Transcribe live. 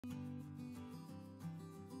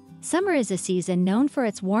Summer is a season known for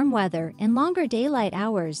its warm weather and longer daylight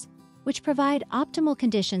hours, which provide optimal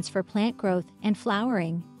conditions for plant growth and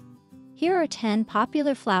flowering. Here are 10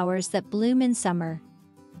 popular flowers that bloom in summer.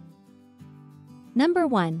 Number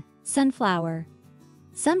 1. Sunflower.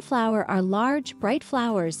 Sunflower are large, bright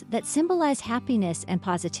flowers that symbolize happiness and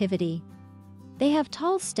positivity. They have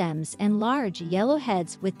tall stems and large yellow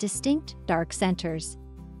heads with distinct dark centers.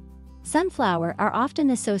 Sunflower are often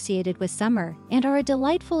associated with summer and are a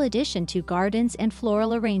delightful addition to gardens and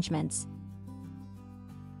floral arrangements.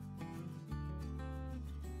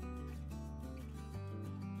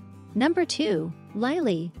 Number 2.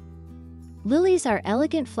 Lily. Lilies are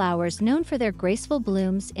elegant flowers known for their graceful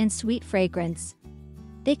blooms and sweet fragrance.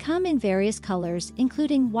 They come in various colors,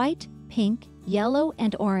 including white, pink, yellow,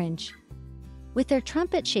 and orange. With their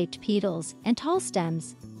trumpet-shaped petals and tall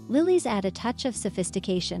stems, lilies add a touch of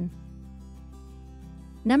sophistication.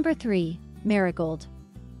 Number 3. Marigold.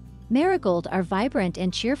 Marigold are vibrant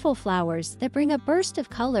and cheerful flowers that bring a burst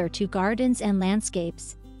of color to gardens and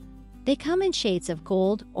landscapes. They come in shades of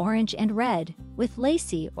gold, orange, and red, with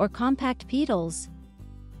lacy or compact petals.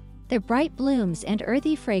 Their bright blooms and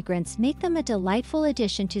earthy fragrance make them a delightful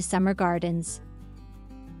addition to summer gardens.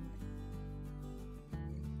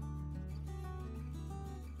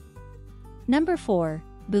 Number 4.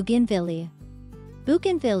 Bougainvillea.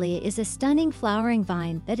 Bougainvillea is a stunning flowering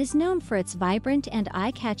vine that is known for its vibrant and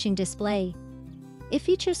eye-catching display. It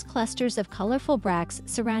features clusters of colorful bracts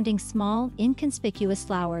surrounding small, inconspicuous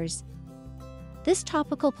flowers. This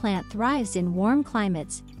tropical plant thrives in warm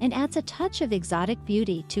climates and adds a touch of exotic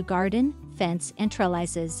beauty to garden, fence, and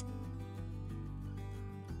trellises.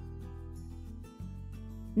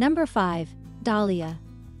 Number 5. Dahlia.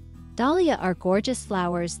 Dahlia are gorgeous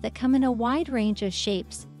flowers that come in a wide range of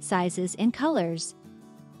shapes, sizes, and colors.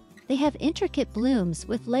 They have intricate blooms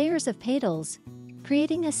with layers of petals,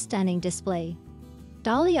 creating a stunning display.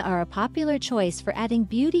 Dahlia are a popular choice for adding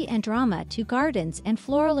beauty and drama to gardens and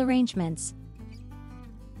floral arrangements.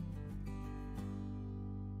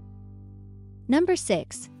 Number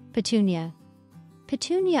 6. Petunia.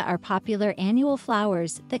 Petunia are popular annual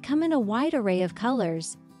flowers that come in a wide array of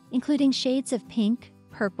colors, including shades of pink,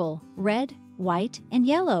 purple, red, white, and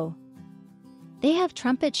yellow. They have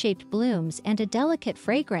trumpet-shaped blooms and a delicate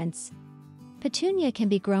fragrance. Petunia can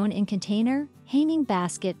be grown in container, hanging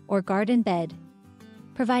basket, or garden bed,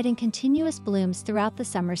 providing continuous blooms throughout the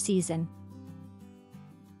summer season.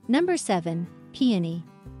 Number 7. Peony.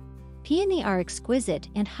 Peony are exquisite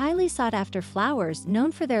and highly sought-after flowers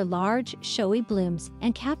known for their large, showy blooms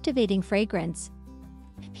and captivating fragrance.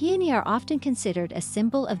 Peony are often considered a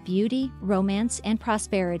symbol of beauty, romance, and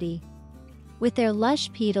prosperity. With their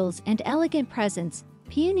lush petals and elegant presence,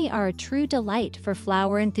 peony are a true delight for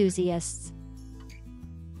flower enthusiasts.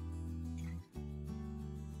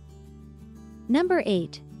 Number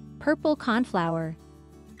 8. Purple Coneflower.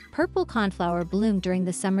 Purple coneflower bloom during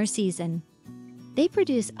the summer season. They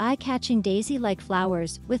produce eye-catching daisy-like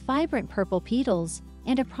flowers with vibrant purple petals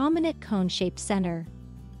and a prominent cone-shaped center.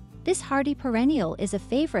 This hardy perennial is a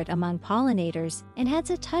favorite among pollinators and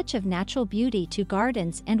adds a touch of natural beauty to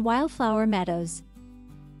gardens and wildflower meadows.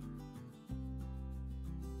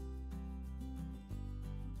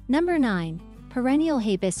 Number 9. Perennial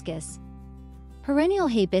Hibiscus. Perennial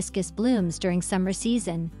hibiscus blooms during summer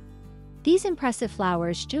season. These impressive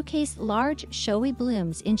flowers showcase large, showy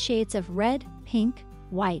blooms in shades of red, pink,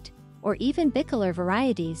 white, or even bicolor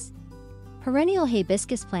varieties. Perennial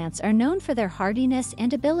hibiscus plants are known for their hardiness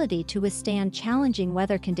and ability to withstand challenging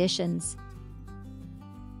weather conditions.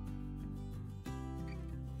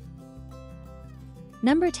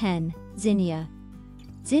 Number 10. Zinnia.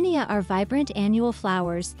 Zinnia are vibrant annual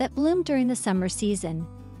flowers that bloom during the summer season.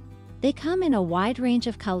 They come in a wide range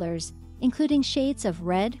of colors, including shades of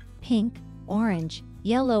red, pink, orange,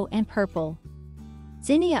 yellow, and purple.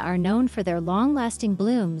 Zinnia are known for their long-lasting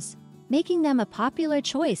blooms, making them a popular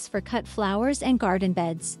choice for cut flowers and garden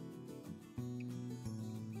beds.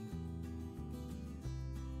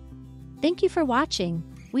 Thank you for watching.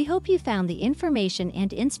 We hope you found the information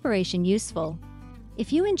and inspiration useful.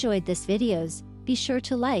 If you enjoyed this videos, be sure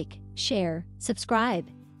to like, share, subscribe,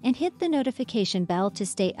 and hit the notification bell to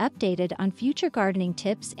stay updated on future gardening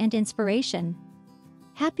tips and inspiration.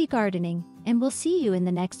 Happy gardening, and we'll see you in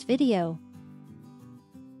the next video.